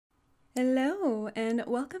Hello and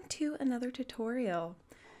welcome to another tutorial.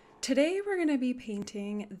 Today we're going to be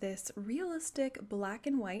painting this realistic black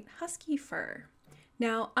and white husky fur.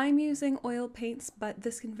 Now I'm using oil paints, but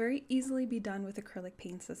this can very easily be done with acrylic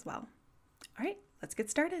paints as well. Alright, let's get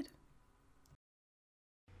started.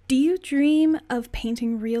 Do you dream of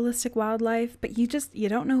painting realistic wildlife, but you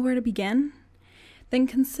don't know where to begin? Then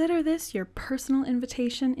consider this your personal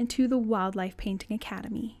invitation into the Wildlife Painting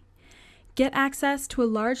Academy. Get access to a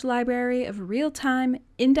large library of real-time,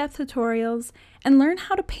 in-depth tutorials, and learn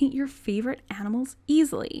how to paint your favorite animals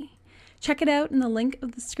easily. Check it out in the link in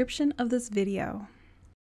the description of this video.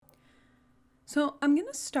 So I'm going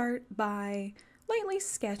to start by lightly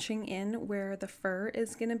sketching in where the fur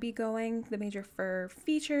is going to be going, the major fur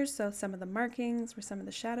features, so some of the markings, where some of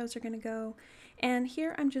the shadows are going to go. And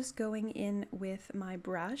here I'm just going in with my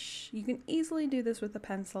brush. You can easily do this with a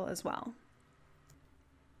pencil as well.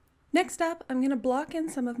 Next up, I'm going to block in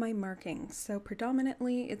some of my markings. So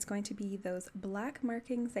predominantly it's going to be those black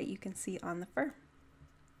markings that you can see on the fur.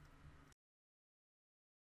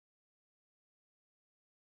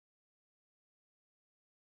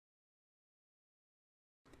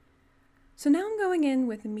 So now I'm going in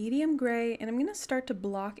with medium gray and I'm going to start to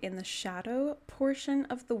block in the shadow portion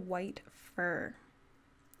of the white fur.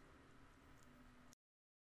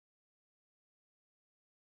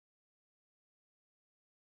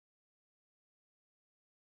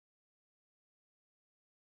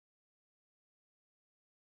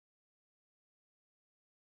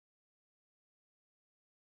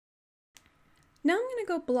 Now I'm going to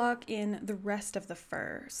go block in the rest of the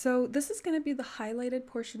fur. So this is going to be the highlighted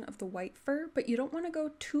portion of the white fur, but you don't want to go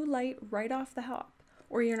too light right off the hop,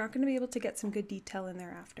 or you're not going to be able to get some good detail in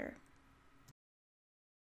there after.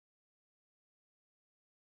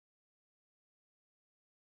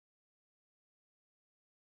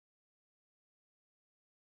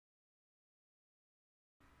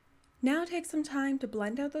 Now take some time to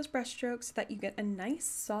blend out those brush strokes so that you get a nice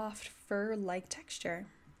soft fur-like texture.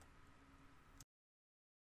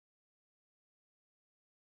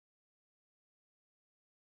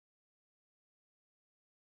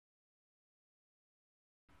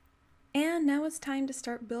 And now it's time to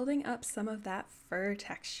start building up some of that fur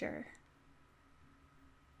texture.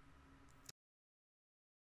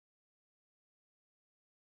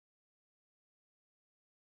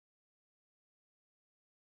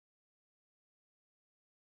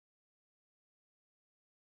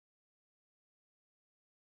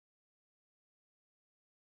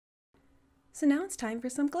 So now it's time for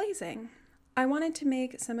some glazing. I wanted to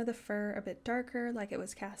make some of the fur a bit darker, like it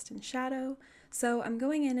was cast in shadow, so I'm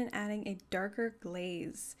going in and adding a darker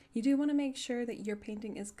glaze. You do want to make sure that your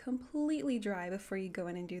painting is completely dry before you go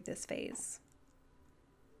in and do this phase.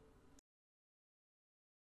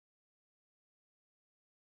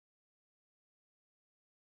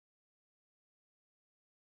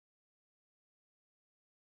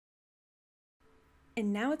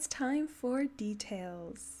 And now it's time for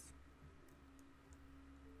details.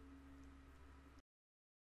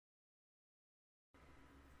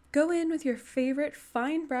 Go in with your favorite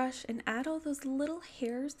fine brush and add all those little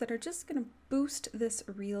hairs that are just going to boost this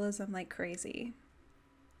realism like crazy.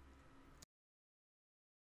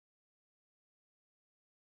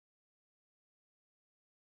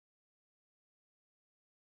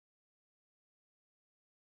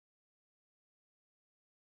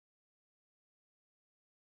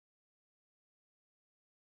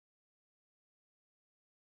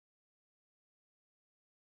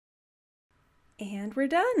 And we're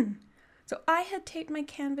done! So I had taped my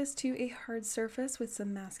canvas to a hard surface with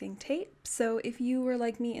some masking tape. So if you were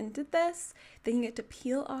like me and did this, then you get to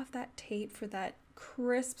peel off that tape for that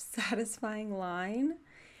crisp, satisfying line.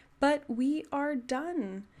 But we are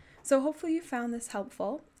done. So hopefully you found this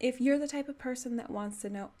helpful. If you're the type of person that wants to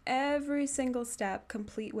know every single step,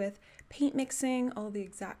 complete with paint mixing, all the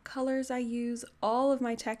exact colors I use, all of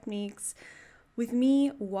my techniques, with me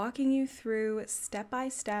walking you through step by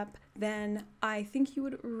step, then I think you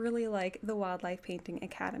would really like the Wildlife Painting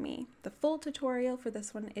Academy. The full tutorial for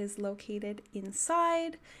this one is located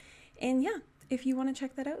inside. And yeah, if you want to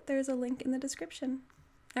check that out, there's a link in the description.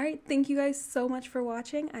 All right, thank you guys so much for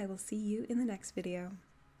watching. I will see you in the next video.